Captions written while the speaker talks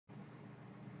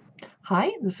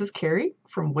Hi, this is Carrie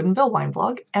from Woodinville Wine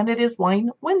Blog, and it is Wine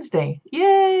Wednesday.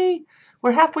 Yay!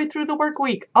 We're halfway through the work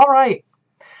week. All right.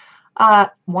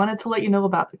 Wanted to let you know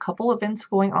about a couple events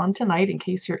going on tonight in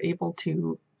case you're able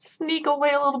to sneak away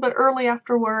a little bit early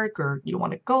after work or you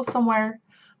want to go somewhere.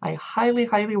 I highly,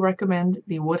 highly recommend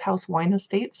the Woodhouse Wine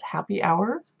Estates happy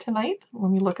hour tonight.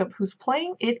 Let me look up who's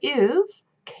playing. It is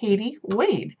Katie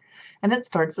Wade, and it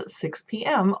starts at 6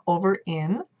 p.m. over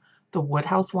in the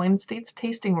Woodhouse Wine Estates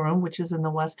Tasting Room, which is in the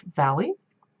West Valley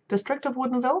district of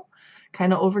Woodinville,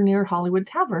 kind of over near Hollywood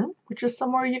Tavern, which is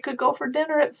somewhere you could go for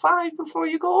dinner at 5 before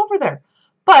you go over there.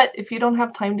 But if you don't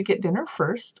have time to get dinner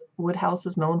first, Woodhouse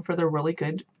is known for their really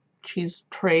good cheese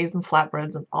trays and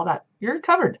flatbreads and all that. You're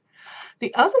covered.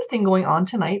 The other thing going on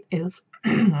tonight is,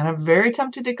 and I'm very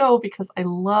tempted to go because I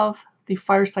love the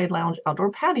Fireside Lounge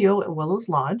outdoor patio at Willow's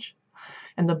Lodge,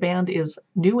 and the band is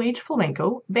New Age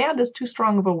Flamenco. Band is too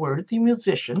strong of a word. The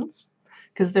musicians,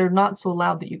 because they're not so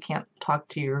loud that you can't talk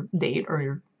to your date or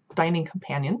your dining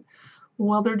companion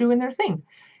while they're doing their thing.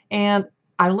 And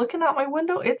I'm looking out my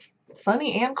window. It's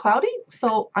sunny and cloudy,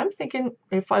 so I'm thinking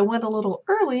if I went a little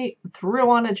early,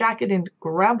 threw on a jacket and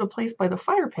grabbed a place by the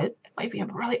fire pit, it might be a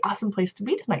really awesome place to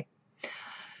be tonight.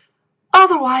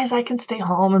 Otherwise, I can stay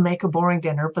home and make a boring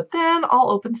dinner, but then I'll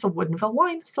open some Woodinville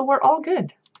wine, so we're all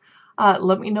good.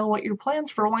 Let me know what your plans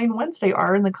for Wine Wednesday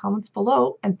are in the comments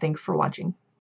below, and thanks for watching.